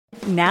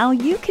Now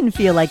you can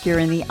feel like you're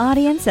in the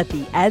audience at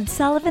the Ed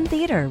Sullivan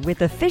Theater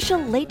with official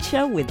Late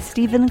Show with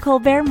Stephen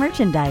Colbert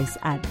merchandise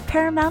at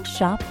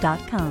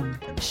ParamountShop.com.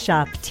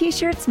 Shop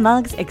t-shirts,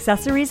 mugs,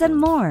 accessories, and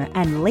more.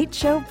 And Late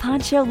Show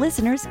Pod Show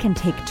listeners can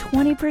take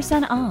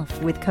 20%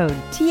 off with code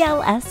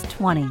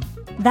TLS20.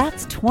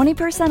 That's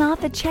 20%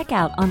 off at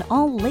checkout on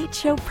all Late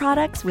Show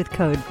products with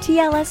code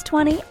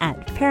TLS20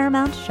 at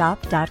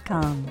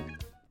ParamountShop.com.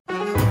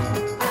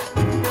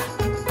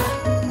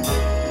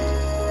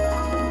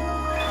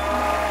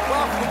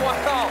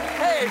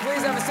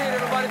 Please have a seat,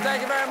 everybody.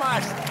 Thank you very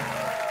much.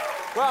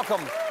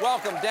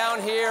 Welcome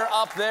down here,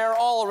 up there,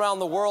 all around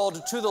the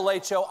world to The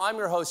Late Show. I'm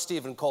your host,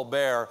 Stephen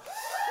Colbert.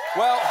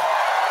 Well,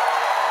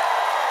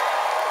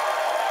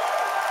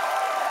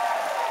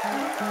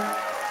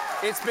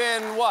 it's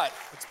been what?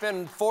 It's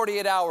been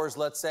 48 hours,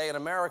 let's say, and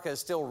America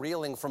is still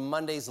reeling from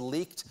Monday's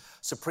leaked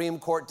Supreme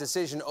Court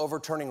decision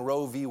overturning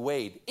Roe v.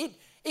 Wade.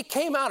 It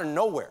came out of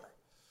nowhere.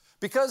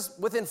 Because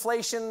with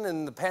inflation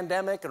and the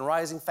pandemic and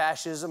rising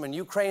fascism and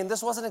Ukraine,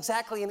 this wasn't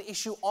exactly an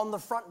issue on the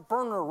front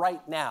burner right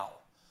now.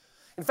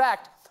 In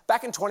fact,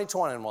 back in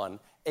 2021,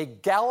 a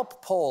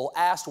Gallup poll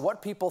asked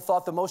what people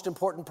thought the most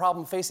important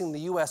problem facing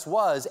the U.S.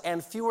 was,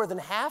 and fewer than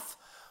half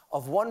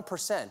of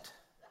 1%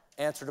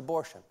 answered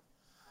abortion.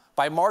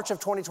 By March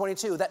of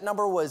 2022, that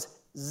number was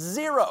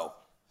 0.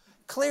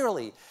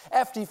 Clearly,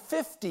 after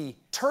 50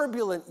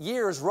 turbulent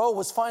years, Roe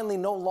was finally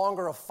no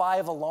longer a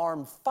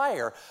 5-alarm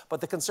fire,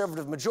 but the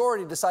conservative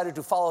majority decided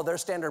to follow their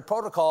standard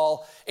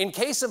protocol. In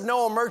case of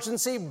no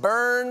emergency,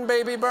 burn,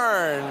 baby,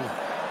 burn.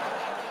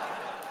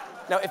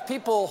 Now, if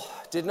people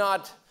did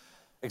not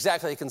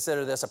exactly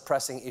consider this a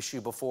pressing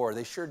issue before,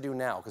 they sure do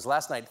now, because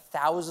last night,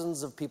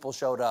 thousands of people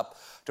showed up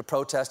to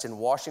protest in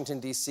Washington,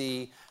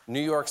 D.C.,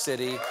 New York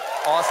City,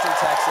 Austin,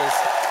 Texas,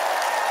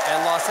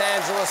 and Los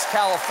Angeles,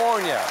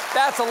 California.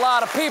 That's a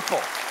lot of people.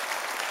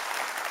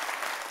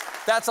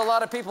 That's a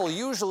lot of people.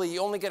 Usually,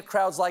 you only get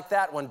crowds like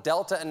that when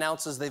Delta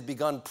announces they've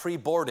begun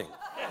pre-boarding.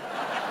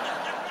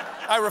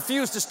 I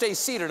refuse to stay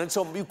seated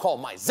until you call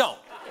my zone.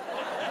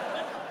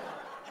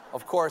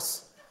 Of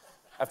course,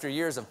 after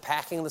years of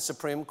packing the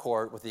Supreme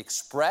Court with the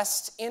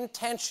expressed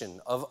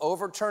intention of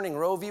overturning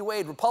Roe v.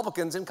 Wade,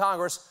 Republicans in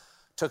Congress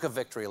took a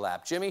victory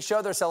lap. Jimmy,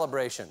 show their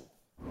celebration.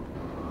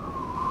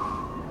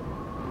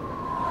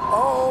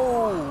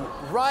 Oh,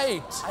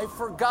 right. I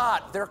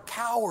forgot. They're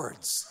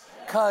cowards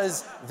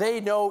because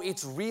they know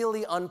it's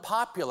really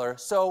unpopular,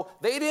 so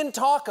they didn't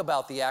talk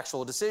about the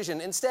actual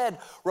decision. Instead,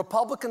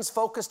 Republicans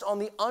focused on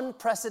the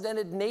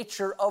unprecedented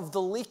nature of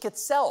the leak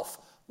itself.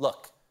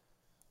 Look,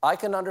 I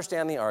can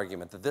understand the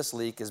argument that this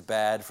leak is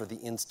bad for the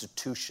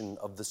institution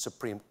of the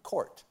Supreme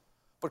Court.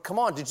 But come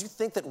on, did you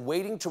think that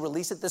waiting to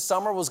release it this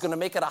summer was going to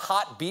make it a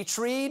hot beach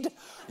read?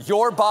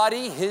 Your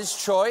body, his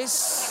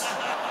choice?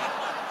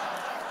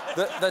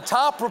 The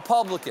top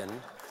Republican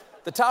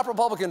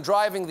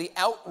driving the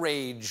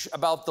outrage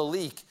about the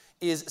leak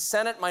is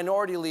Senate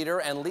Minority Leader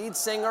and lead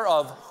singer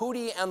of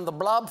Hootie and the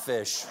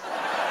Blobfish.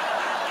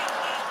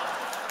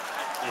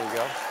 There you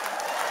go.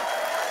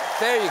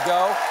 There you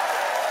go.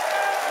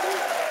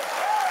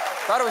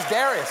 Thought it was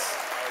Darius.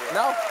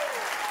 No?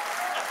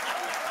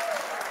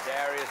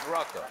 Darius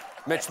Rucker.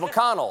 Mitch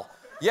McConnell.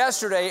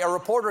 Yesterday, a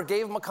reporter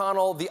gave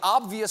McConnell the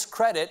obvious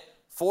credit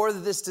for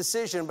this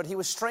decision, but he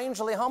was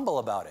strangely humble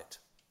about it.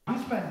 You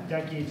spent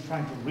decades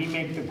trying to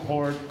remake the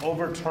court,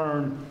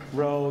 overturn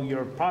Roe.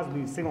 You're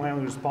possibly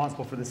single-handedly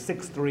responsible for the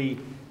 6-3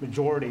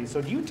 majority.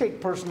 So do you take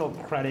personal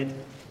credit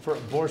for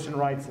abortion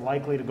rights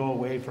likely to go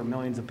away for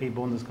millions of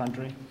people in this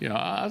country? Yeah,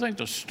 I think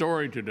the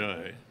story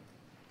today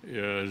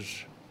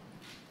is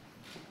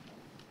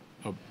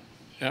an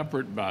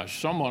effort by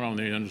someone on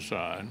the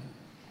inside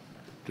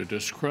to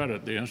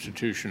discredit the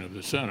institution of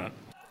the Senate.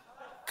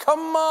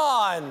 Come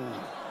on!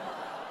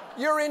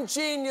 Your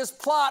ingenious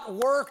plot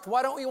worked.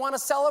 Why don't you want to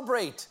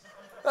celebrate?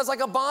 That's like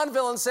a Bond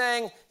villain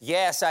saying,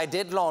 yes, I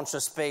did launch a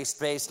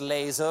space-based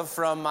laser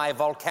from my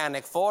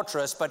volcanic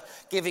fortress, but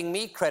giving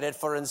me credit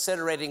for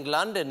incinerating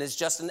London is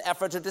just an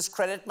effort to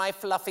discredit my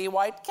fluffy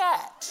white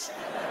cat.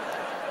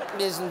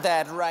 Isn't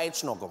that right,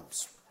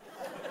 Snuggums?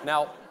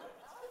 Now,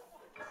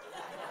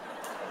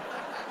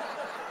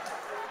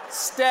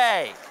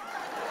 stay.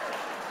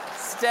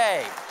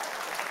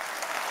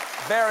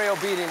 Very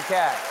obedient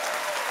cat.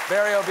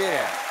 Very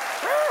obedient.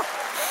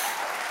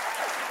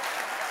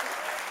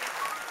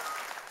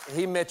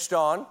 He mitched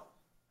on.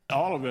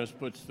 All of this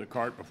puts the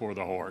cart before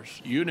the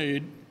horse. You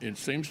need, it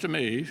seems to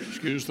me,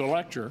 excuse the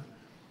lecture,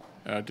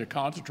 to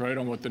concentrate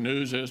on what the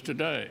news is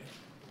today.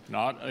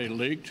 Not a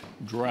leaked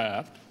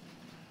draft,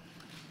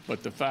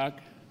 but the fact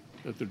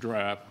that the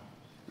draft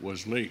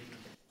was leaked.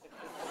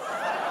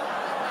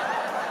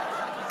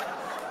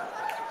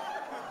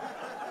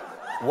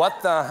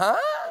 What the huh?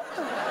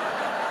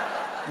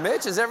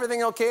 Mitch, is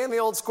everything okay in the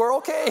old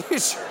squirrel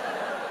cage?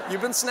 You've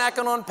been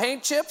snacking on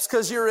paint chips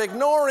because you're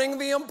ignoring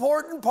the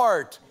important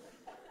part.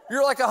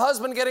 You're like a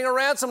husband getting a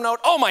ransom note.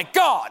 Oh my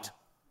God!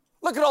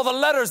 Look at all the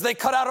letters they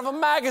cut out of a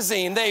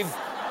magazine. They've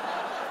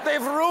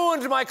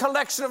ruined my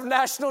collection of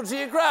National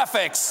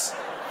Geographics.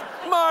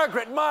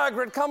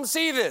 Margaret, come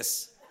see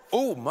this.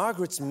 Oh,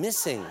 Margaret's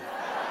missing.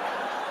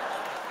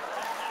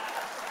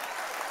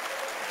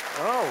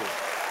 Oh,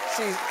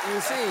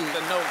 you see.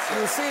 The note says.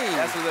 You see.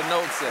 That's what the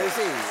note says. You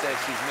see. It says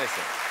she's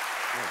missing.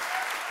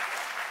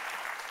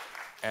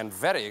 And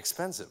very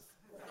expensive.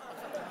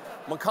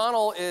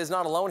 McConnell is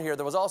not alone here.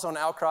 There was also an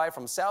outcry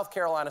from South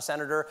Carolina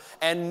Senator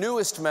and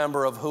newest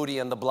member of Hootie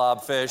and the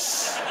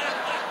Blobfish,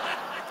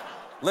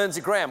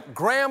 Lindsey Graham.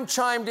 Graham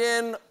chimed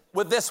in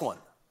with this one.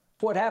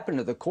 What happened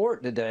to the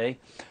court today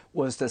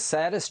was the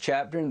saddest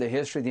chapter in the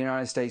history of the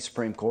United States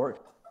Supreme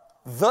Court.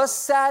 The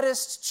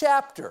saddest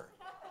chapter.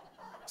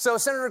 So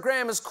Senator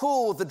Graham is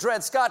cool with the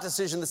Dred Scott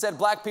decision that said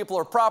black people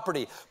are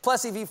property,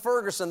 Plessy v.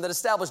 Ferguson that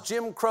established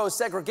Jim Crow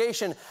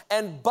segregation,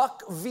 and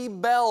Buck v.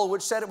 Bell,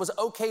 which said it was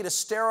okay to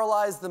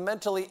sterilize the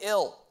mentally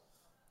ill.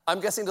 I'm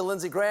guessing to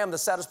Lindsey Graham, the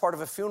saddest part of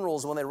a funeral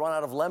is when they run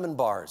out of lemon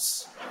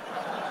bars.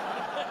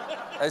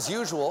 As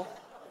usual,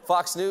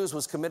 Fox News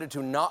was committed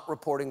to not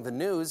reporting the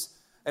news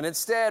and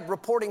instead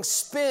reporting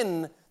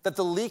spin that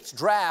the leaked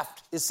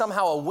draft is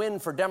somehow a win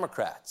for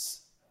Democrats.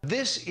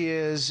 This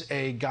is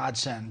a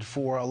godsend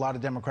for a lot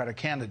of Democratic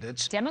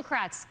candidates.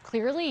 Democrats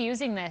clearly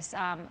using this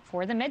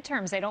for the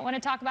midterms. They don't want to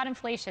talk about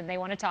inflation. They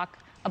want to talk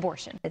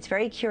abortion. It's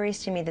very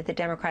curious to me that the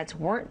Democrats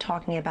weren't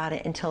talking about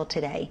it until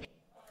today.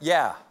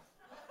 Yeah.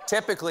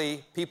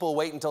 Typically, people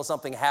wait until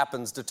something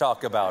happens to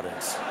talk about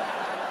it.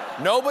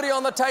 Nobody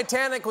on the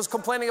Titanic was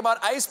complaining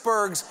about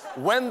icebergs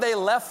when they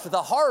left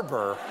the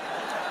harbor.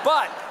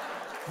 But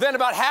then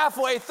about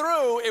halfway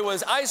through, it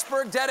was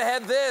iceberg dead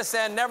ahead this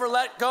and never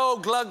let go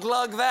glug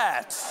glug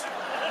that.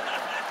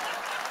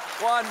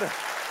 One,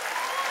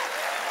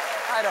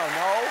 I don't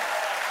know.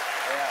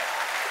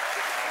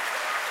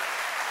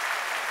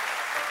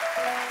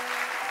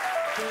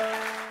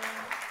 Yeah.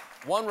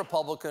 One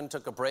Republican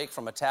took a break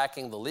from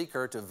attacking the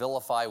leaker to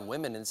vilify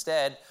women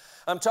instead.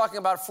 I'm talking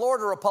about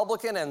Florida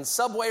Republican and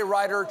subway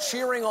rider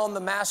cheering on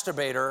the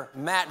masturbator,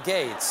 Matt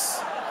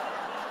Gaetz.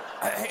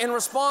 In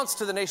response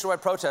to the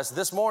nationwide protest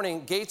this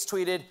morning, Gaetz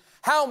tweeted,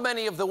 "How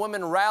many of the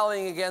women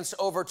rallying against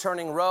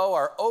overturning Roe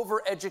are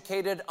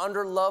overeducated,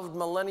 underloved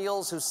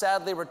millennials who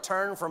sadly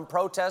return from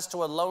protest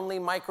to a lonely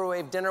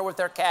microwave dinner with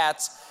their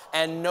cats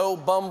and no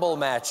Bumble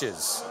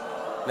matches?"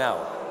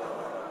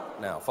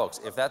 Now,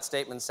 folks, if that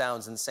statement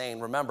sounds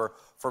insane, remember,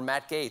 for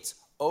Matt Gaetz,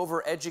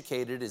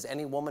 overeducated is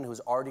any woman who's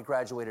already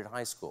graduated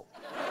high school.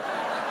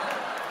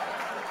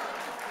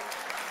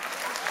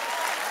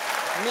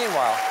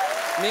 Meanwhile?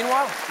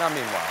 Not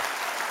meanwhile.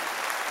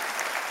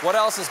 What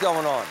else is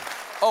going on?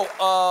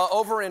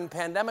 Over in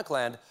pandemic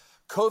land,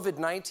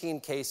 COVID-19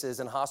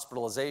 cases and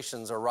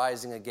hospitalizations are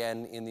rising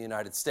again in the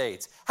United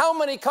States. How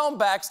many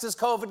comebacks does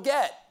COVID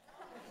get?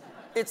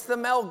 It's the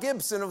Mel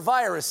Gibson of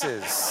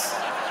viruses.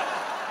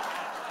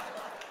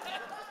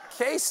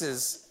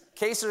 Cases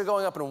are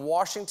going up in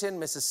Washington,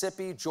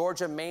 Mississippi,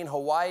 Georgia, Maine,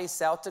 Hawaii,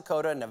 South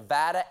Dakota,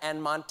 Nevada,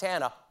 and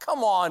Montana.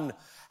 Come on.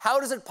 How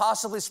does it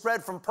possibly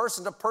spread from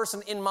person to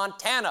person in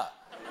Montana?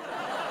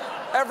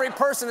 Every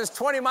person is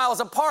 20 miles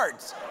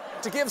apart.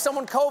 To give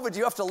someone COVID,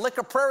 you have to lick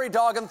a prairie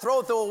dog and throw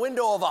it through a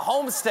window of a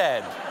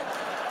homestead.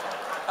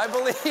 I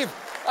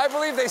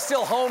believe they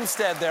still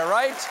homestead there,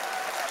 right?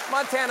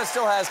 Montana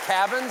still has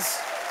cabins.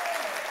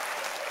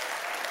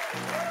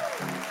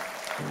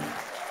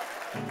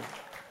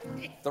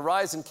 The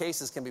rise in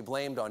cases can be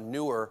blamed on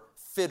newer,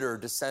 fitter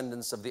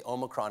descendants of the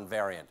Omicron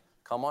variant.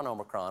 Come on,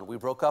 Omicron, we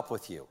broke up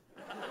with you.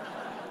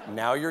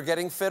 Now you're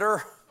getting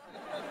fitter?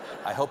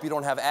 I hope you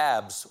don't have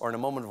abs, or in a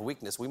moment of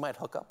weakness, we might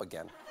hook up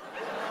again.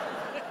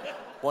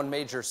 One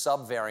major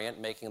subvariant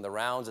making the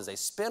rounds is a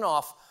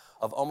spin-off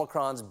of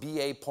Omicron's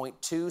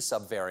BA.2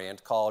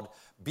 subvariant called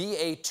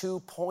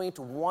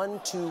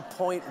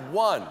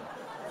BA.2.12.1.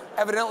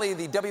 Evidently,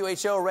 the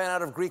WHO ran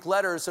out of Greek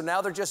letters, so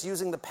now they're just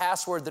using the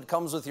password that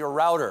comes with your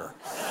router.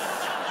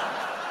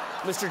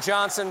 Mr.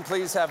 Johnson,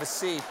 please have a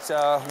seat.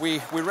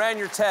 We ran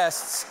your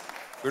tests.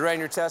 We ran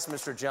your test,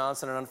 Mr.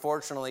 Johnson, and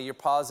unfortunately, you're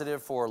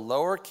positive for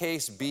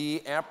lowercase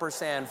b,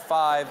 ampersand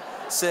 5,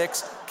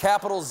 6,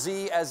 capital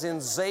Z as in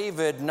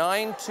Zavid,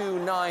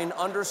 929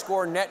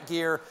 underscore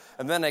Netgear,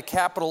 and then a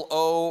capital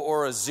O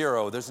or a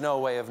 0. There's no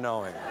way of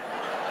knowing.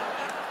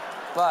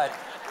 But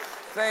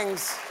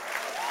things...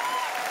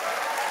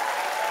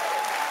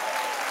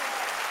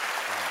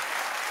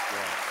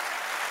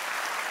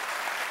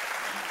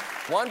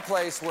 One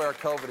place where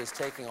COVID is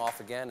taking off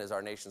again is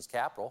our nation's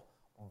capital.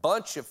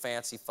 Bunch of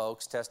fancy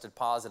folks tested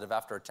positive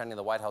after attending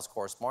the White House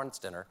Correspondents'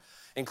 Dinner,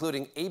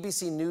 including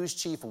ABC News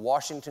chief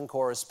Washington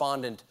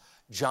correspondent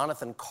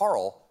Jonathan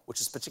Karl, which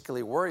is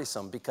particularly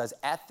worrisome because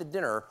at the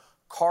dinner,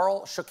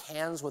 Karl shook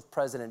hands with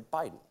President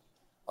Biden.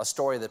 A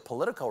story that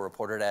Politico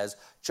reported as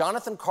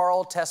Jonathan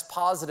Karl tests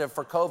positive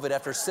for COVID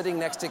after sitting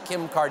next to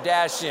Kim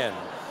Kardashian.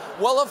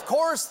 Well, of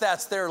course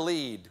that's their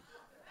lead.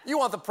 You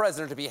want the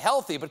president to be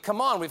healthy, but come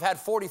on, we've had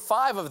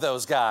 45 of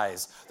those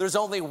guys. There's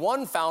only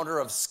one founder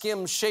of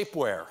Skim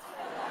shapewear.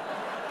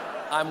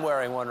 I'm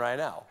wearing one right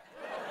now.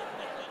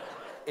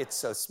 It's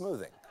so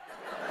smoothing.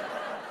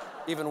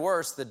 Even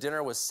worse, the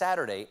dinner was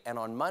Saturday, and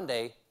on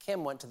Monday,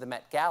 Kim went to the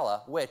Met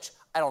Gala, which,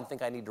 I don't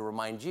think I need to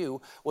remind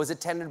you, was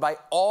attended by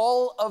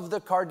all of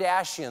the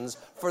Kardashians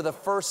for the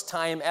first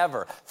time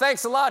ever.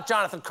 Thanks a lot,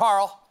 Jonathan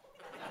Karl.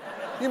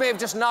 You may have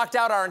just knocked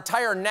out our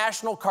entire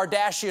national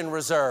Kardashian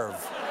reserve.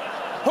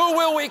 Who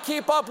will we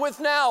keep up with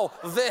now?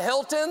 The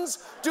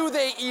Hiltons? Do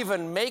they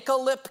even make a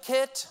lip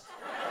kit?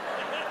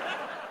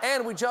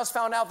 And we just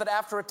found out that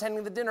after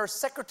attending the dinner,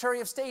 Secretary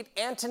of State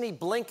Antony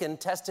Blinken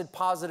tested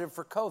positive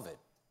for COVID.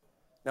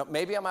 Now,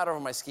 maybe I'm out over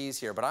my skis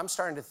here, but I'm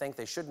starting to think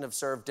they shouldn't have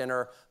served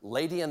dinner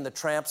Lady and the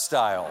Tramp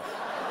style.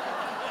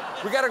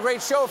 We got a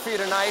great show for you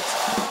tonight.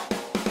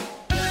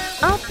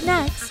 Up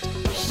next,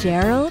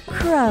 Sheryl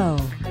Crow.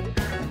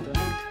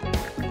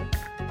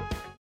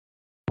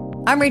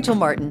 I'm Rachel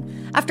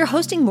Martin. After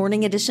hosting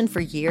Morning Edition for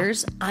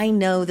years, I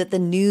know that the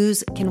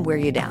news can wear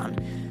you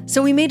down.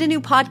 So we made a new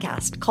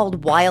podcast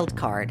called Wild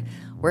Card,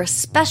 where a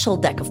special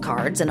deck of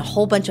cards and a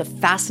whole bunch of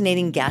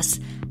fascinating guests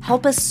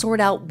help us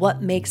sort out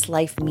what makes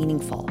life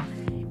meaningful.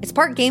 It's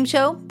part game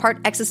show, part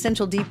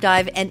existential deep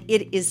dive, and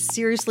it is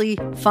seriously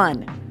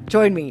fun.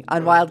 Join me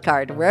on Wild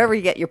Card, wherever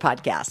you get your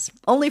podcasts,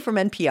 only from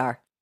NPR.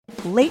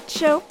 Late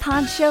Show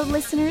Pod Show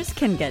listeners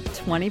can get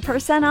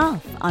 20%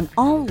 off on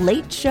all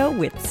Late Show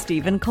with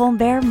Stephen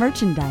Colbert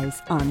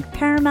merchandise on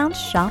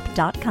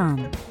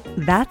ParamountShop.com.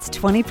 That's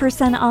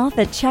 20% off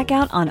at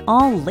checkout on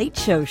all Late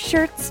Show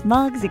shirts,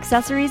 mugs,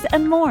 accessories,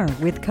 and more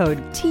with code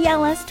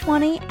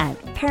TLS20 at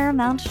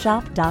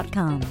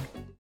ParamountShop.com.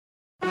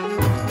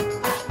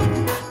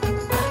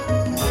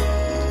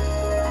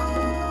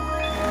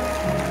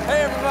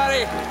 Hey,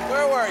 everybody.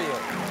 Where were you?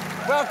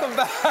 Welcome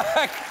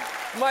back.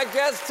 My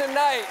guest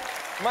tonight,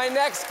 my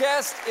next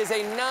guest is a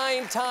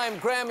 9-time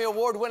Grammy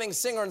Award-winning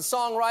singer and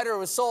songwriter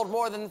who has sold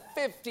more than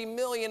 50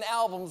 million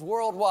albums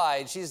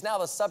worldwide. She's now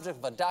the subject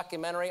of a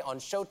documentary on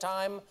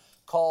Showtime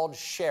called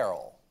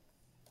Sheryl.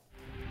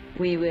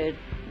 We would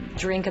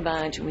drink a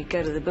bunch, and we'd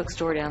go to the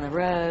bookstore down the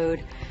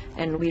road,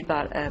 and we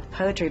bought a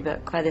poetry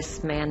book by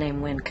this man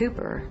named Wynn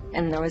Cooper.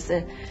 And there was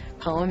a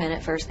poem in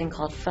it, first thing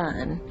called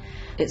Fun.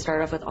 It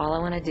started off with, all I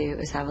want to do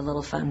is have a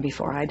little fun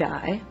before I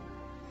die.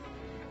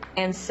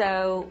 And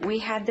so we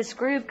had this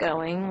groove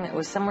going. It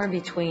was somewhere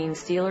between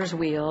Steeler's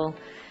Wheel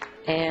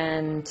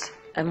and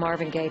a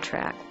Marvin Gaye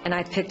track. And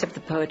I picked up the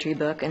poetry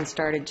book and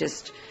started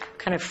just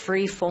kind of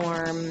free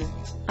form.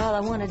 All I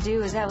want to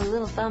do is have a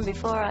little fun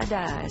before I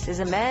die. There's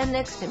a man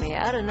next to me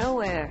out of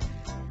nowhere.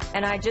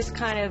 And I just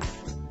kind of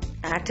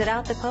acted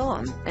out the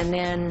poem. And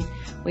then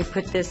we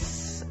put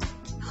this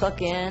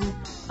hook in,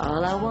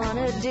 all I want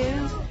to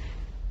do.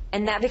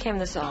 And that became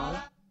the song.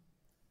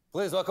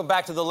 Please welcome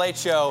back to The Late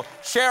Show,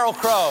 Sheryl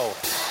Crow.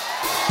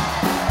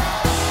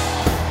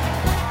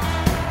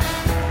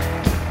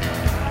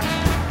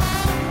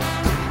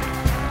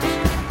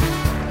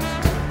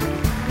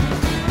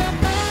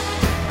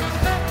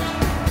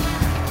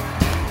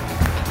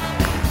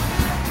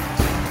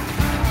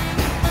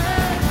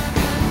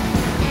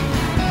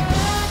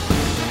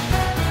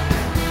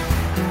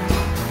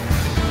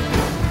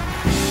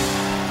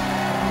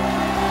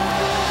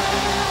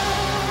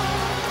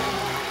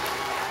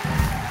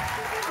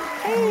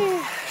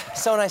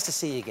 So nice to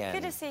see you again.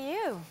 Good to see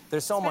you.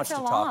 There's so much to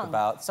talk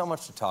about. So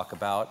much to talk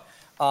about.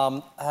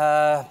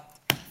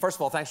 First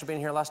of all, thanks for being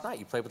here last night.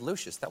 You played with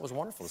Lucius. That was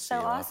wonderful to see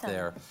you out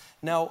there.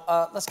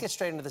 Now, let's get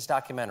straight into this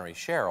documentary.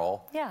 Sheryl,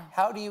 yeah.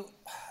 How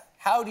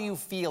do you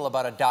feel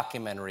about a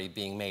documentary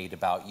being made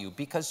about you?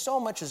 Because so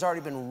much has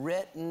already been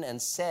written and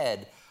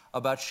said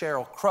about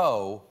Sheryl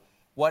Crow.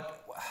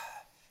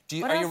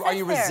 Are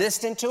you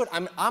resistant to it?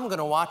 I'm going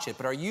to watch it,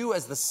 but are you,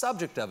 as the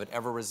subject of it,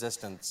 ever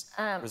resistant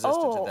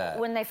to that?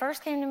 When they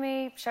first came to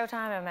me,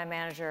 Showtime and my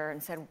manager,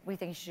 and said, we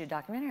think you should do a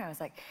documentary, I was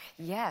like,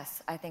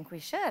 yes, I think we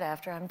should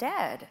after I'm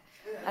dead.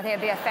 I think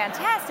it'd be a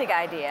fantastic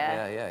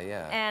idea.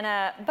 Yeah. And,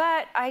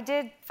 but I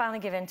did finally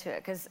give into it,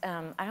 because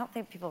I don't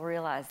think people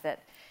realize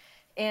that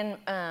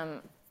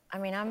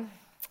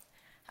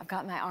I've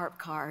got my ARP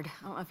card.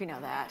 I don't know if you know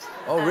that.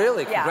 Oh,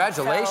 really? Yeah,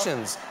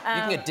 Congratulations. So,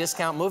 you can get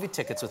discount movie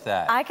tickets with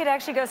that. I could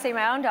actually go see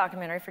my own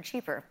documentary for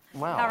cheaper.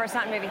 Wow. However, it's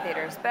not in movie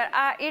theaters. But,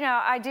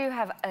 I do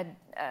have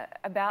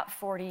about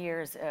 40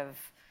 years of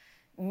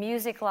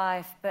music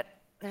life, but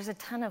there's a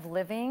ton of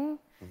living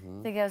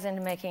that goes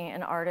into making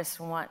an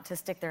artist want to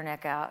stick their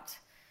neck out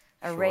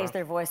or raise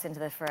their voice into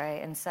the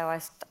fray. And so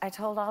I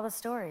told all the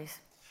stories.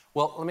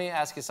 Well, let me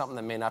ask you something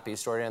that may not be a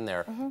story in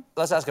there.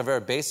 Let's ask a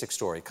very basic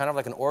story, kind of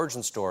like an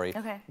origin story.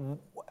 Okay.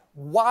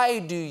 Why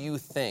do you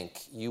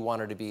think you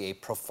wanted to be a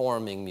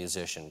performing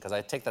musician? Because I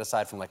take that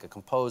aside from like a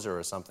composer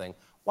or something.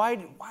 Why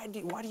do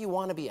you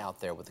want to be out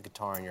there with the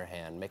guitar in your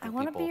hand, making people...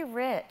 I want to be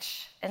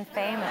rich and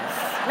famous.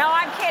 No,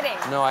 I'm kidding.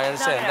 No, I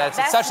understand. No.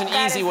 That's such an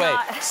easy way.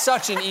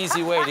 Such an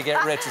easy way to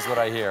get rich is what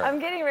I hear. I'm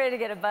getting ready to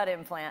get a butt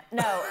implant.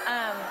 No.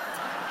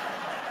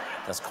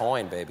 That's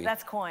coin, baby.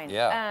 That's coin.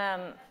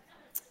 Yeah.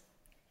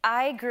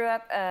 I grew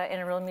up in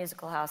a real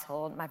musical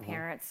household. My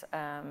parents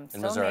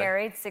still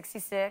married,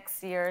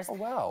 66 years. Oh,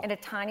 wow. In a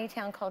tiny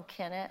town called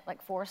Kennett,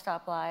 like 4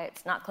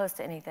 stoplights, not close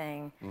to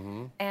anything.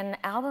 And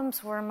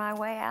albums were my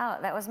way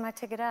out. That was my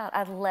ticket out.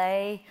 I'd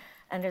lay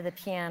under the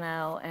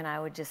piano, and I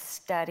would just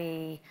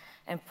study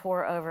and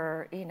pour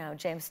over, you know,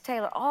 James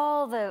Taylor,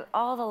 all the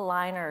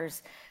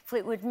liners,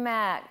 Fleetwood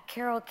Mac,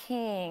 Carole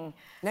King.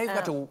 Now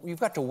you've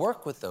got to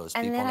work with those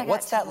people. then I got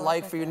What's to that work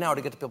like with for you them. now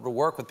to get to be able to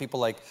work with people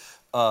like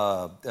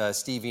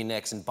Stevie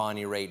Nicks and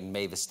Bonnie Raitt and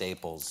Mavis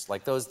Staples,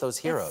 like those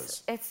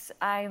heroes?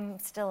 I'm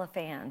still a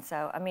fan,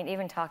 so I mean,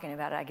 even talking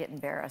about it, I get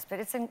embarrassed. But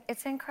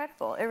it's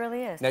incredible. It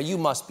really is. Now you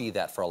must be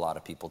that for a lot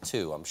of people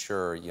too. I'm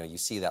sure you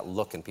see that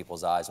look in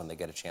people's eyes when they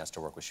get a chance to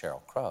work with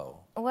Sheryl Crow.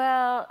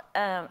 Well,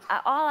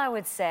 all I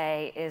would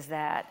say is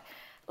that,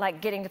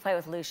 like getting to play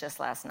with Lucius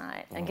last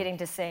night and getting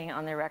to sing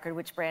on their record,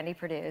 which Brandy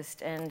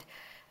produced, and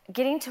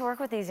getting to work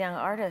with these young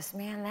artists,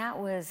 man, that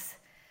was,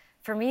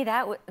 for me,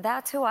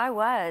 that's who I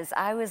was.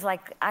 I was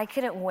like, I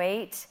couldn't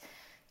wait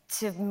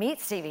to meet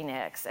Stevie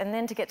Nicks and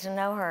then to get to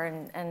know her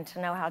and to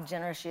know how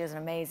generous she is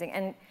and amazing.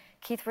 And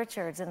Keith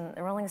Richards and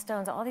the Rolling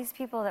Stones, all these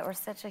people that were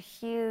such a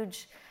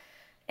huge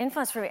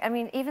influence for me. I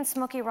mean, even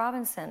Smokey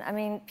Robinson. I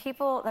mean,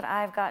 people that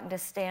I've gotten to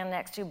stand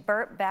next to,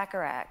 Burt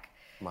Bacharach.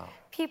 Wow.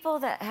 People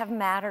that have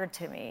mattered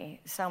to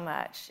me so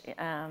much.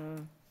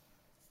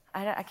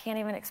 I can't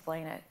even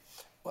explain it.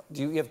 Well,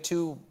 you have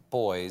two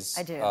boys.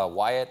 I do.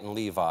 Wyatt and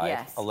Levi.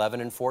 Yes.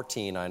 11 and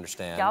 14, I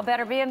understand. Y'all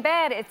better be in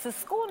bed. It's a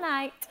school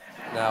night.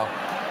 Now,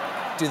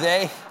 do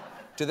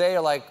they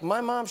are like,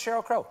 my mom,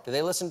 Sheryl Crow? Do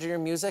they listen to your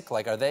music?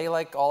 Like, are they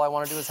like, all I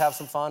want to do is have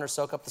some fun or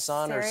soak up the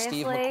sun? Seriously? Or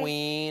Steve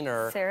McQueen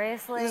or...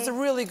 Seriously? These are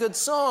really good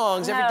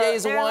songs. No, Every day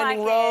is a they're winding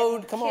like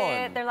road. Come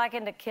on. They're like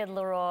into Kid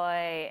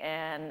Leroy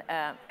and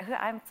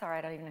I'm sorry,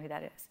 I don't even know who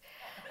that is.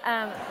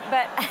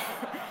 But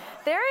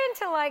they're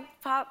into like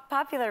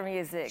popular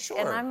music, Sure.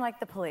 and I'm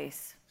like the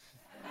Police.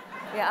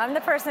 Yeah, I'm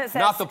the person that says...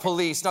 Not the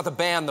Police, not the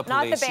band The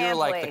Police. Not the band You're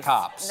like Police. the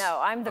Cops. No,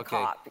 I'm the Okay.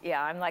 cop.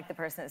 Yeah, I'm like the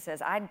person that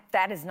says,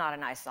 that is not a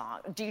nice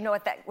song. Do you know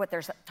what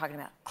they're talking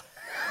about?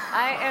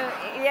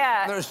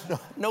 Yeah. There's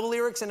no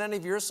lyrics in any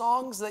of your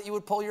songs that you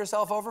would pull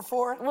yourself over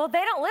for? Well,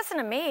 they don't listen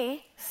to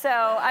me, so,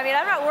 I mean,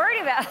 I'm not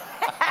worried about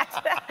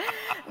that.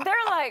 They're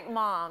like,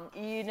 Mom,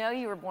 you know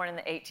you were born in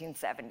the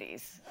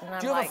 1870s. And I'm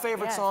Do you have like, a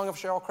favorite yes. song of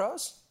Sheryl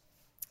Crow's?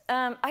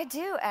 I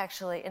do,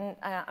 actually, and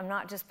I'm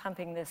not just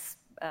pumping this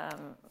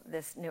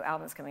new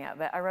album that's coming out,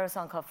 but I wrote a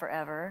song called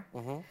Forever,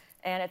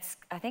 and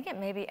I think it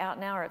may be out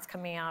now or it's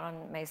coming out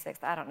on May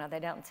 6th. I don't know. They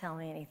don't tell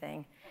me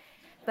anything.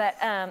 But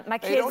my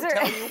kids They don't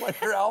tell you when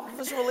your album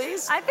is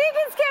released? I think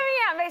it's coming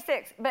out May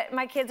 6th, but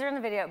my kids are in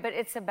the video. But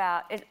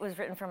it was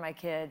written for my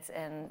kids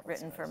and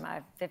written for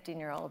my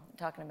 15-year-old,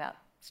 talking about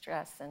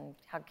stress and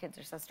how kids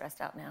are so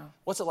stressed out now.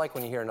 What's it like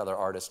when you hear another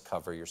artist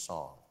cover your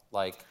song?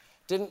 Like,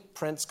 didn't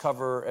Prince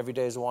cover Every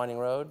Day is a Winding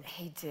Road?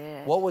 He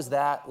did. What was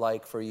that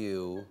like for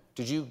you?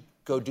 Did you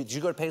go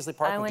to Paisley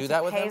Park and do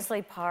that with him? I went to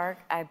Paisley Park.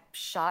 I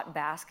shot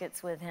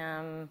baskets with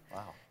him.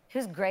 Wow. He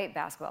was a great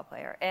basketball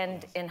player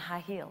and in high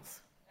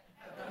heels.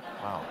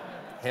 Wow.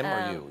 Him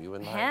or you? You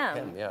and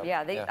him, yeah.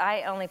 Yeah,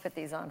 I only put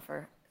these on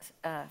for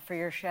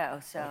your show,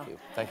 so. Thank you.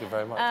 Thank you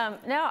very much.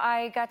 No,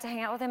 I got to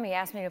hang out with him. He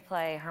asked me to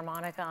play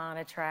harmonica on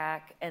a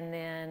track, and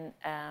then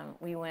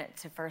we went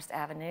to First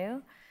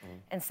Avenue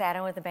and sat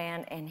in with the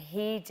band, and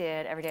he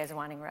did Every Day is a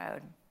Winding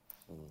Road.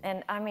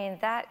 And I mean,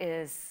 that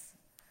is,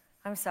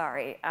 I'm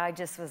sorry, I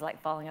just was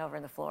like falling over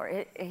on the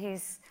floor.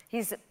 He's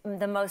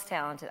the most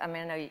talented. I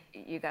mean, I know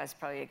you guys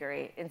probably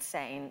agree,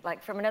 insane.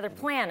 Like from another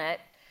planet,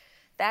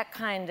 that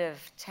kind of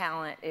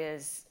talent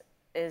is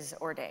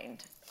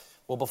ordained.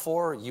 Well,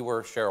 before you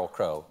were Sheryl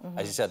Crow,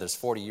 as you said, there's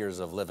 40 years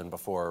of living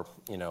before,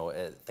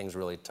 things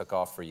really took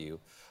off for you.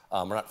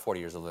 Or not 40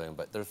 years of living,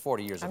 but there's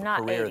 40 years of a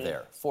career 80.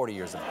 there. 40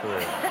 years of a career.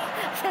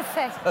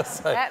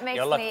 That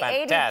makes me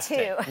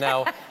 82.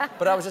 Now,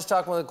 but I was just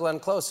talking with Glenn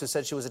Close, who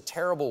said she was a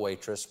terrible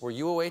waitress. Were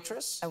you a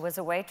waitress? I was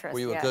a waitress, Were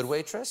you a good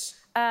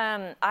waitress?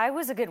 I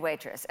was a good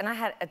waitress, and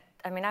I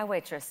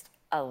waitressed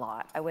a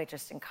lot. I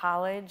waitressed in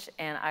college,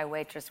 and I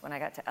waitressed when I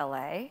got to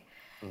LA.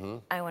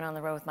 I went on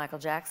the road with Michael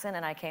Jackson,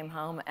 and I came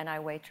home, and I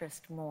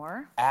waitressed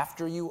more.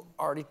 After you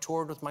already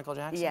toured with Michael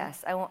Jackson?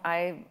 Yes.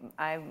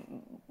 I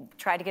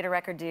tried to get a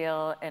record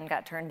deal and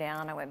got turned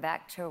down. I went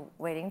back to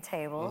waiting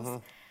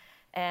tables.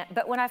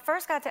 But when I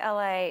first got to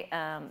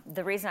LA,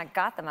 the reason I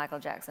got the Michael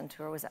Jackson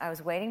tour was I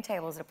was waiting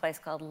tables at a place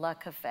called Le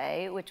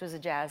Café, which was a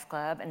jazz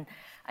club, and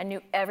I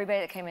knew everybody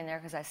that came in there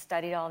because I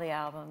studied all the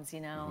albums,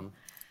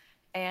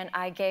 And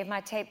I gave my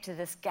tape to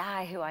this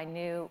guy who I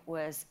knew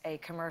was a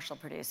commercial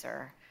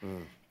producer.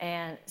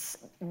 And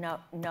no,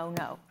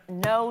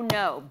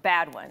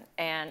 bad one.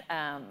 And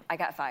I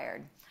got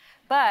fired.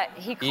 But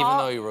he called... Even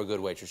though you were a good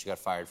waitress, you got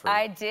fired for it?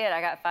 I did,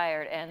 I got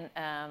fired. And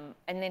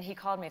then he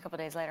called me a couple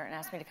days later and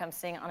asked me to come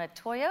sing on a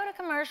Toyota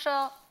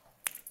commercial.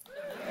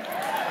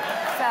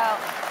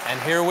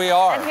 And here we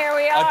are. And here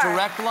we are. A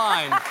direct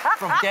line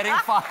from getting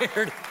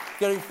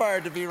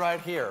fired to be right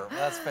here.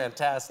 That's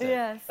fantastic.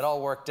 Yes. It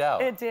all worked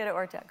out. It did, it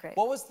worked out great.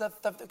 What was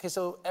okay,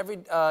 so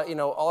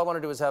all I want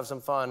to do is have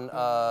some fun.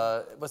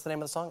 What's the name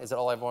of the song? Is it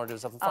All I Want to Do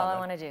is Have Some Fun? All I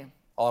right? Want to Do.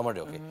 All I Want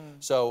to Do, okay.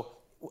 So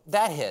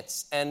that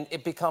hits, and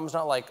it becomes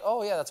not like,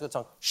 oh, yeah, that's a good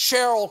song.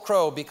 Sheryl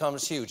Crow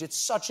becomes huge. It's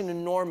such an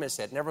enormous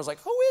hit, and everyone's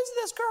like, who is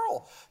this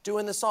girl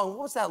doing this song? What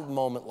was that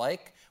moment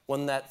like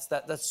when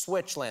that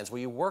switch lands,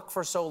 where you work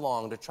for so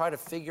long to try to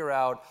figure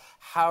out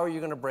how are you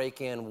going to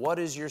break in, what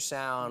is your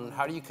sound,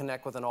 how do you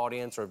connect with an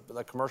audience or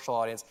a commercial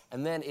audience,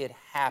 and then it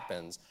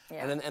happens.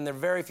 Yeah. And there are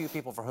very few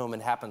people for whom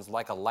it happens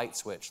like a light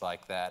switch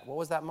like that. What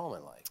was that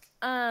moment like?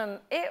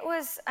 It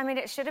was, I mean,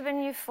 it should have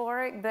been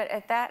euphoric, but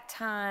at that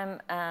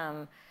time,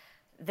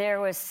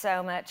 there was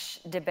so much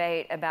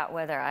debate about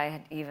whether I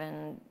had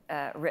even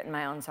written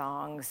my own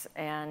songs,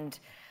 and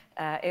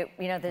what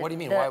do you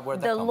mean?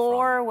 Where'd that the come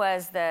lore from?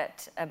 was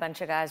that a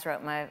bunch of guys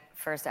wrote my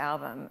first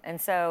album,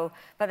 and so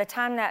by the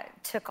time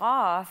that took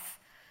off,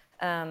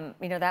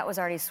 that was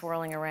already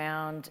swirling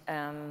around.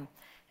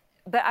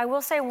 But I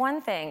will say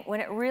one thing: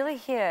 when it really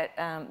hit,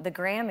 the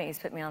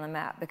Grammys put me on the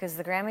map, because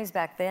the Grammys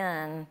back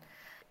then,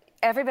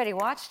 everybody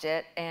watched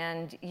it,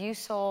 and you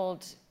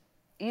sold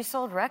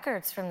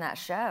records from that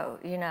show,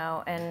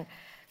 and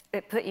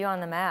it put you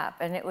on the map,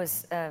 and it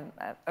was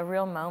a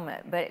real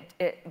moment. But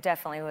it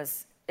definitely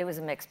was. It was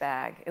a mixed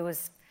bag. It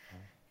was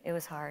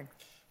hard.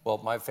 Well,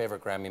 my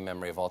favorite Grammy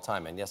memory of all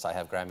time, and yes, I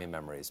have Grammy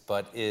memories,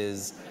 but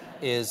is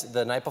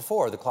the night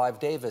before, the Clive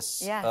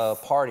Davis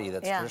party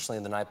that's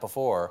traditionally the night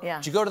before. Yeah.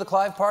 Did you go to the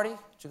Clive party?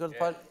 Did you go to the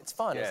party? It's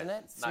fun, isn't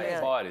it? It's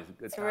nice party. It's a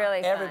good time.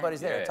 Really fun.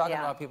 Everybody's there. Talking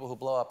about people who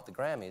blow up at the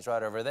Grammys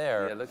right over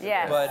there. Yeah, look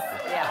at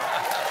that.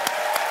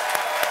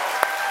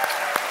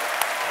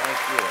 Thank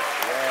you.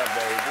 Yeah,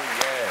 baby.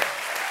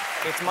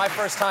 Yeah. It's my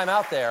first time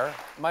out there.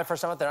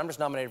 I'm just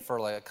nominated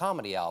for like a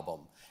comedy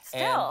album.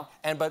 Still.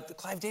 But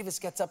Clive Davis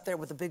gets up there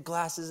with the big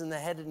glasses in the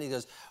head, and he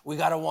goes, "We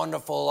got a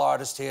wonderful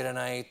artist here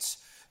tonight.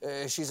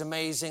 She's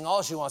amazing.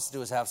 All she wants to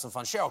do is have some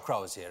fun. Sheryl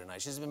Crow is here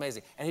tonight. She's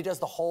amazing." And he does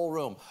the whole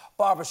room.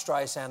 Barbra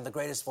Streisand, the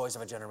greatest voice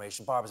of a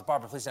generation.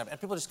 Barbra, please stand up. And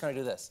people just kind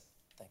of do this.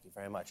 Thank you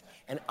very much.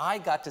 And I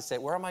got to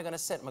sit. Where am I going to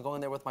sit? Am I going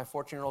there with my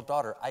 14-year-old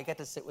daughter? I get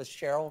to sit with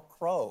Sheryl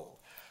Crow.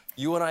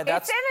 You and I,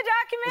 that's... It's in the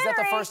documentary. Is that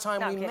the first time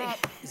we met?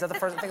 Is that the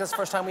first... I think that's the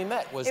first time we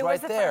met, was right there. It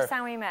was the first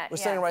time we met, We're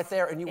sitting right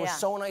there, and you were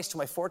so nice to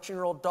my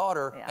 14-year-old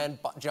daughter, and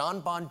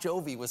John Bon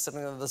Jovi was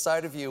sitting on the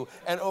side of you,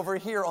 and over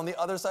here on the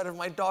other side of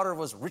my daughter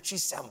was Richie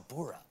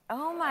Sambora.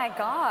 Oh, my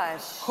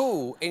gosh.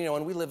 Who,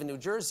 and we live in New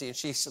Jersey, and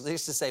she used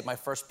to say my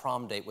first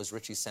prom date was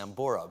Richie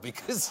Sambora,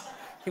 because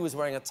he was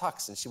wearing a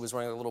tux, and she was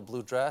wearing a little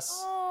blue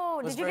dress. Oh,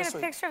 did you get a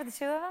picture of the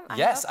two of them?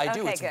 Yes, I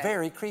do. Okay, It's good.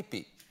 very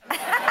creepy.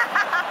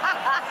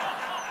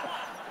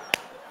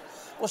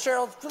 Well,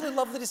 Sheryl, it's really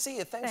lovely to see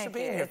you. Thanks for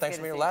being here. Thanks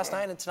for being here last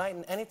night and tonight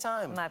and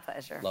anytime. My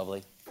pleasure.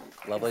 Lovely.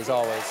 Lovely as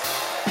always.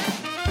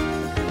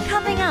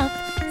 Coming up,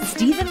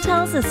 Stephen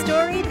tells a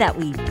story that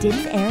we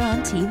didn't air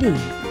on TV.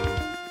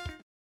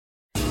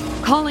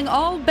 Calling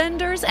all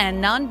benders and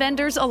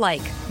non-benders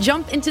alike.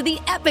 Jump into the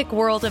epic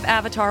world of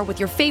Avatar with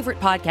your favorite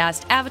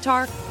podcast,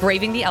 Avatar: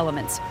 Braving the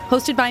Elements.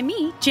 Hosted by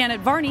me, Janet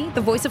Varney,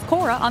 the voice of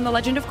Korra on The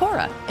Legend of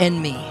Korra. And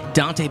me,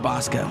 Dante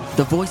Bosco,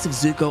 the voice of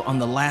Zuko on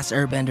The Last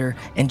Airbender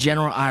and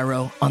General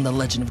Iroh on The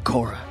Legend of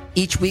Korra.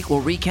 Each week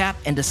we'll recap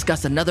and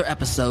discuss another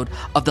episode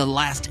of The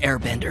Last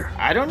Airbender.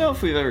 I don't know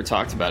if we've ever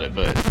talked about it,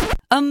 but...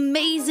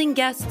 Amazing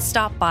guests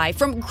stop by,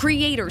 from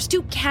creators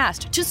to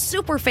cast to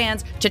super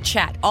fans, to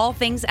chat all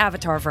things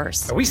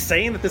Avatarverse. Are we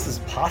saying that this is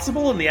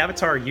possible in the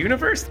Avatar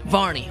universe?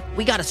 Varney,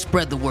 we gotta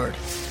spread the word.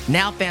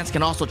 Now fans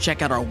can also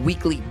check out our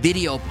weekly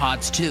video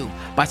pods too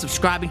by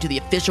subscribing to the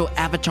official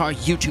Avatar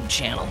YouTube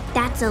channel.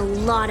 That's a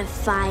lot of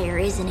fire,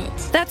 isn't it?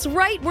 That's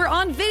right, we're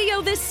on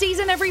video this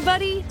season,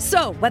 everybody!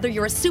 So, whether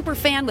you're a super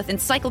fan with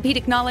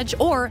encyclopedic knowledge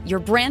or you're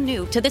brand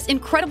new to this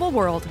incredible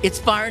world, it's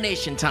Fire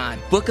Nation time.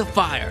 Book of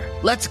Fire.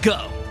 Let's go!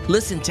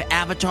 Listen to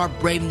Avatar: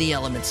 Braving the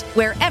Elements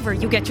wherever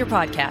you get your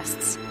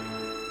podcasts.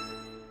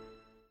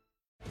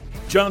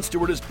 Jon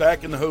Stewart is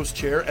back in the host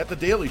chair at The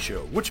Daily Show,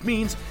 which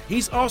means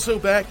he's also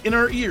back in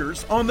our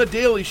ears on The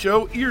Daily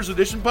Show Ears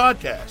Edition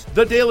podcast.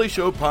 The Daily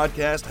Show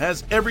podcast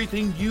has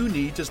everything you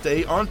need to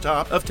stay on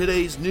top of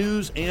today's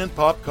news and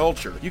pop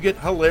culture. You get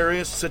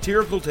hilarious,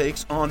 satirical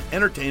takes on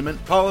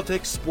entertainment,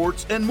 politics,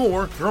 sports, and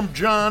more from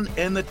Jon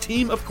and the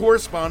team of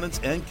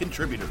correspondents and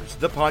contributors.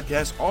 The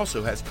podcast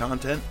also has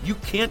content you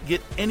can't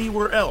get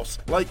anywhere else,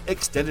 like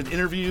extended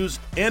interviews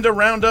and a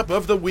roundup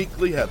of the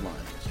weekly headlines.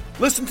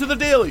 Listen to The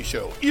Daily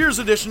Show, Ears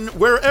Edition,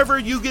 wherever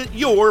you get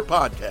your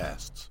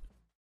podcasts.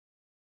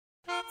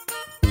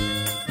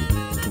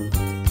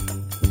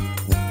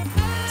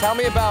 Tell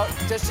me about,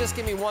 just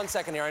give me 1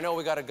 second here. I know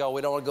we got to go.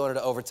 We don't want to go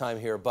into overtime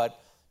here, but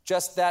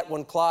just that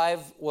when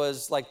Clive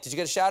was like, did you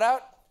get a shout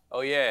out?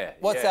 Oh, yeah.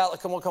 What's that?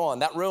 Come on.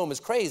 That room is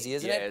crazy,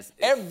 isn't it? It's,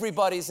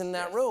 everybody's in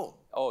that room.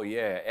 Oh,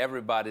 yeah.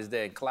 Everybody's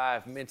there.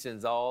 Clive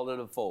mentions all of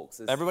the folks.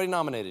 Everybody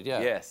nominated,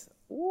 yeah. Yes.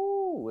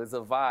 Ooh, it's a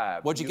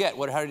vibe. What'd you get?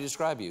 How did he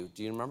describe you?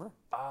 Do you remember?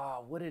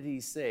 What did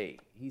he say?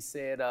 He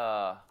said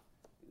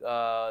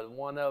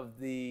one of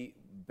the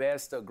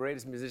best or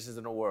greatest musicians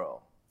in the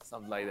world.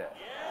 Something like that.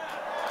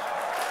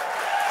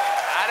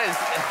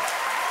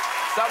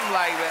 Something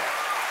like that.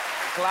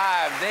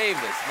 Clive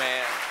Davis,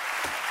 man.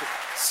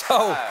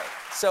 So,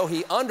 So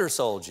he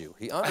undersold you.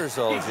 He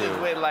undersold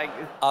you. Wait, like...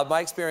 My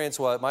experience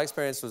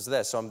was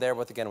this. So I'm there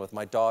with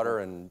my daughter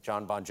and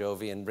John Bon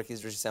Jovi and Ricky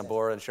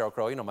Sambora and Sheryl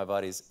Crow, you know my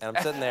buddies. And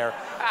I'm sitting there,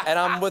 and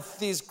I'm with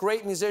these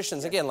great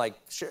musicians. Again, like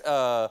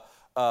Taylor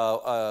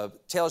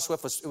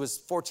Swift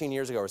was 14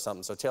 years ago or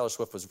something. So Taylor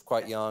Swift was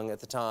quite young at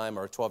the time,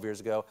 or 12 years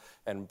ago.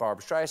 And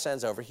Barbra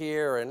Streisand's over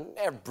here,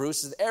 and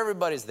Bruce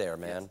everybody's there,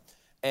 man.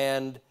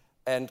 Yes.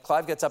 And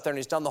Clive gets up there and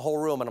he's done the whole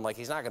room, and I'm like,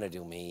 he's not gonna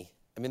do me.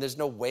 I mean, there's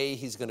no way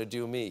he's gonna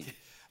do me.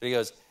 And he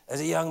goes,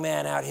 there's a young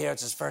man out here,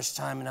 it's his first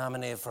time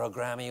nominated for a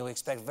Grammy. We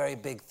expect very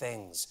big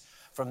things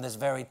from this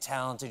very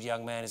talented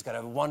young man. He's got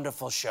a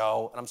wonderful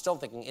show. And I'm still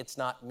thinking, it's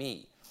not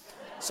me.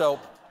 So,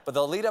 but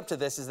the lead up to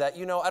this is that,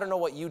 you know, I don't know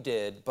what you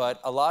did, but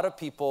a lot of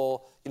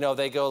people, you know,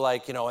 they go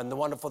like, you know, and the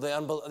wonderful,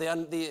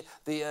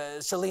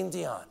 Celine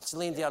Dion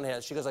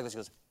here. She goes like this, she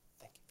goes,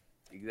 thank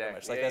you.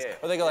 Exactly. Like this.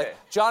 Or they go like,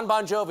 John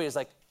Bon Jovi is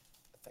like,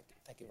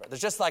 thank you.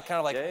 There's just like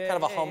kind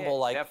of a humble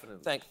like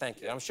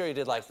thank you. I'm sure you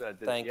did like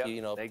thank you,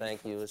 you know,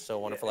 thank you. It's so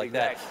wonderful like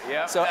that.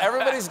 Yep. So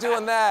everybody's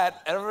doing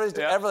that.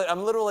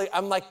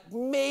 I'm like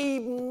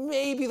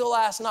maybe the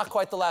last, not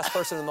quite the last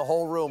person in the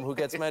whole room who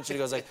gets mentioned. He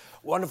goes like,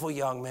 wonderful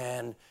young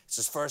man. It's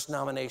his first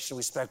nomination.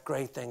 We expect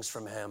great things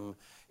from him.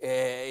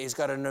 He's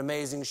got an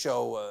amazing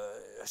show.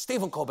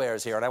 Stephen Colbert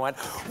is here, and I went,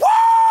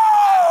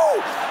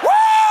 whoa! Whoa!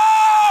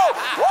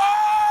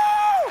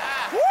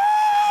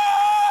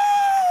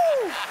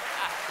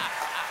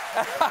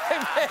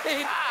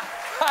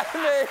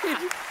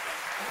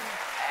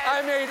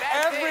 I made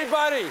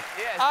everybody.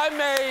 Yes.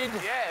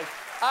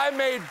 I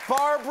made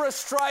Barbra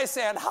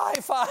Streisand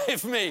high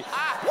five me.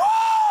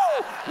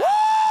 Woo!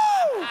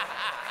 Woo!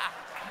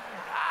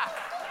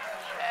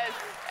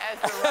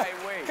 That's the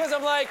right way. Because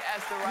I'm like,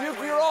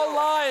 you're all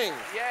lying.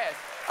 Yes.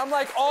 I'm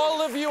like,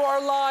 all of you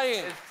are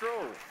lying. It's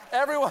true.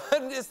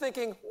 Everyone is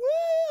thinking,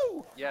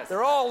 woo! Yes.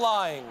 They're all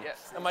lying.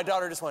 Yes. And my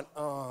daughter just went,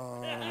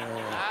 oh,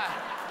 no.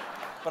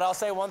 But I'll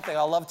say one thing,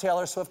 I'll love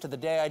Taylor Swift to the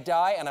day I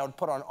die, and I would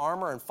put on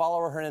armor and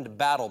follow her into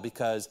battle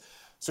because,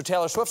 so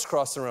Taylor Swift's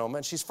across the room,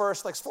 and she's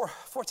first, like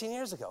 14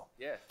 years ago.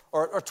 Yeah.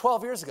 Or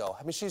 12 years ago.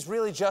 I mean, she's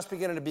really just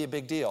beginning to be a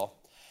big deal.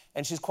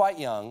 And she's quite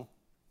young.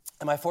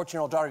 And my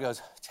 14-year-old daughter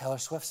goes, Taylor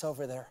Swift's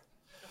over there.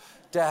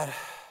 Dad,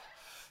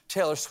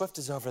 Taylor Swift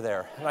is over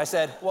there. And I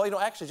said, well, you know,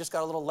 actually just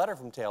got a little letter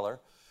from Taylor,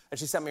 and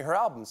she sent me her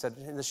album, said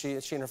she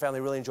and her family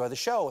really enjoy the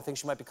show. I think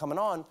she might be coming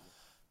on.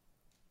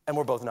 And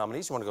we're both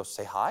nominees. You want to go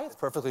say hi? It's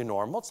perfectly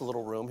normal. It's a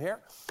little room here.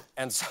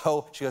 And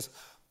so she goes,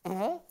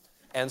 mm-hmm.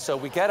 And so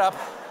we get up,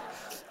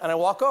 and I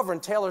walk over,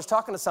 and Taylor's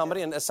talking to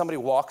somebody, and as somebody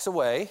walks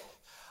away,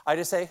 I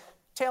just say,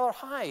 Taylor,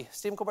 hi.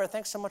 Stephen Colbert,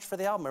 thanks so much for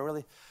the album. I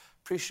really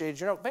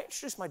appreciate you. May I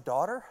introduce my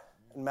daughter?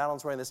 And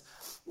Madeline's wearing this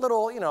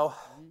little, you know,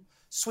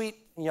 sweet,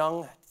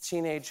 young,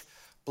 teenage,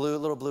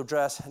 little blue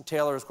dress. And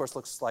Taylor, of course,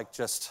 looks like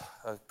just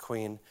a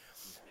queen.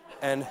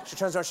 And she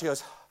turns around, she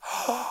goes,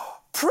 oh,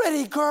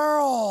 pretty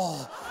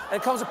girl.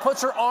 And comes and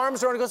puts her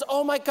arms around her and goes,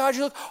 oh my God,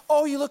 you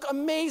look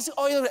amazing.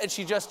 Oh, you look, and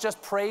she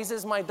just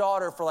praises my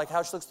daughter for like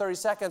how she looks 30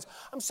 seconds.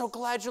 I'm so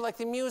glad you like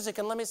the music,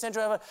 and let me send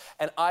you a...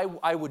 And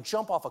I would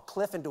jump off a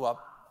cliff into a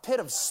pit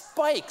of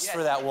spikes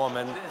for that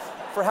woman,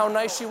 for how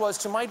nice she was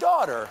to my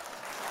daughter.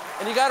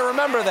 And you gotta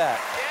remember that.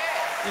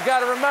 Yeah. You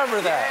gotta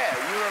remember that. Yeah,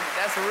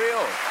 that's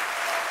real.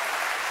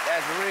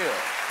 That's real.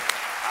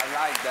 I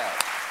like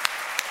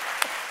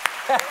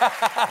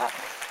that.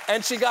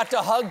 And she got to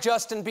hug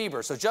Justin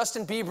Bieber. So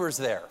Justin Bieber's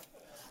there.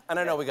 And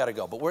I know we gotta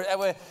go, but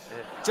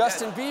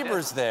Justin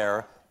Bieber's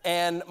there.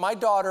 And my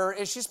daughter,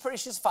 she's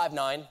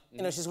 5'9",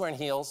 you know, she's wearing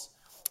heels.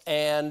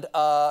 And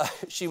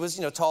she was,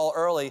 you know, tall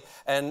early,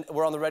 and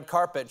we're on the red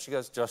carpet. She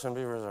goes, Justin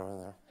Bieber's over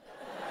there.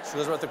 She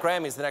goes, we're at the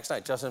Grammys the next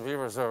night. Justin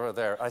Bieber's over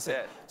there. I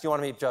said, do you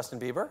want to meet Justin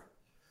Bieber?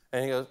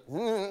 And he goes,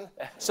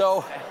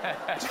 So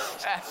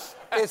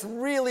it's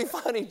really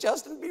funny.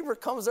 Justin Bieber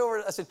comes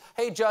over. I said,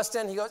 hey,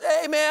 Justin. He goes,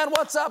 hey, man,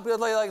 what's up?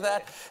 Like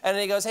that. And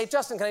then he goes, hey,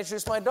 Justin, can I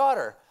introduce my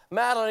daughter?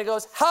 Madeline. He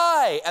goes,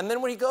 hi. And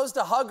then when he goes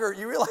to hug her,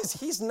 you realize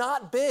he's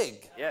not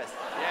big. Yes.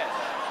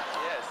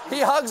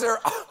 He hugs her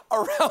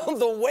around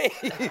the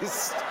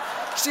waist.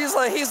 He's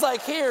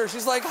like here.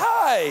 She's like,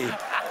 hi.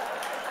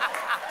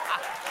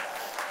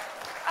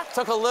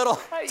 Took a little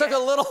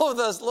of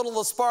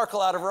the sparkle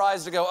out of her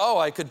eyes to go, oh,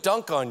 I could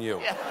dunk on you.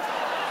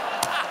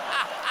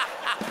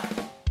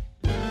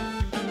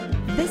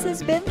 This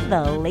has been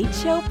The Late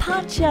Show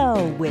Pod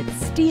Show with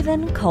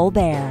Stephen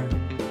Colbert.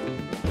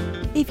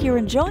 If you're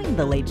enjoying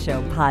The Late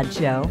Show Pod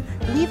Show,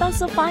 leave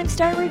us a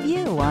 5-star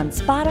review on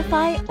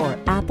Spotify or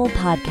Apple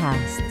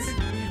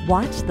Podcasts.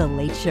 Watch The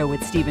Late Show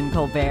with Stephen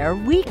Colbert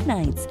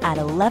weeknights at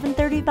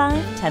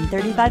 11:35,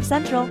 10:35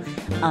 Central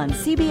on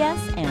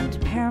CBS and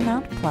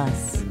Paramount+.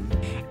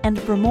 And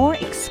for more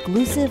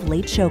exclusive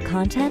Late Show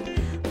content,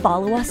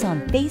 follow us on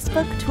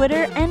Facebook,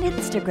 Twitter, and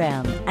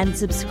Instagram, and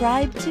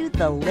subscribe to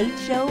The Late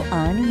Show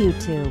on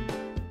YouTube.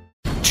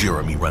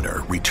 Jeremy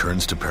Renner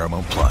returns to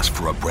Paramount Plus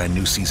for a brand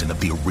new season of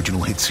the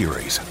original hit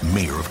series,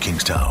 Mayor of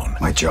Kingstown.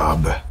 My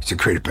job is to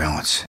create a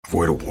balance,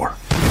 avoid a war.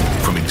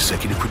 From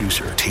executive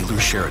producer Taylor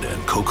Sheridan,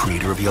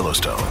 co-creator of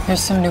Yellowstone.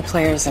 There's some new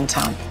players in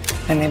town.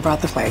 and they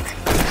brought the plague.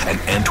 And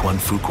Antoine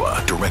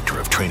Fuqua, director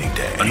of Training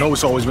Day. I know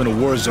it's always been a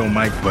war zone,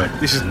 Mike, but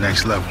this is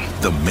next level.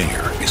 The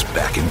mayor is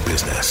back in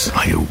business.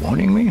 Are you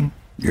warning me?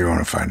 You're going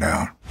to find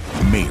out.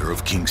 Mayor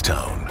of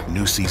Kingstown.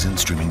 New season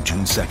streaming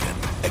June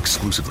 2nd,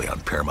 exclusively on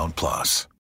Paramount+.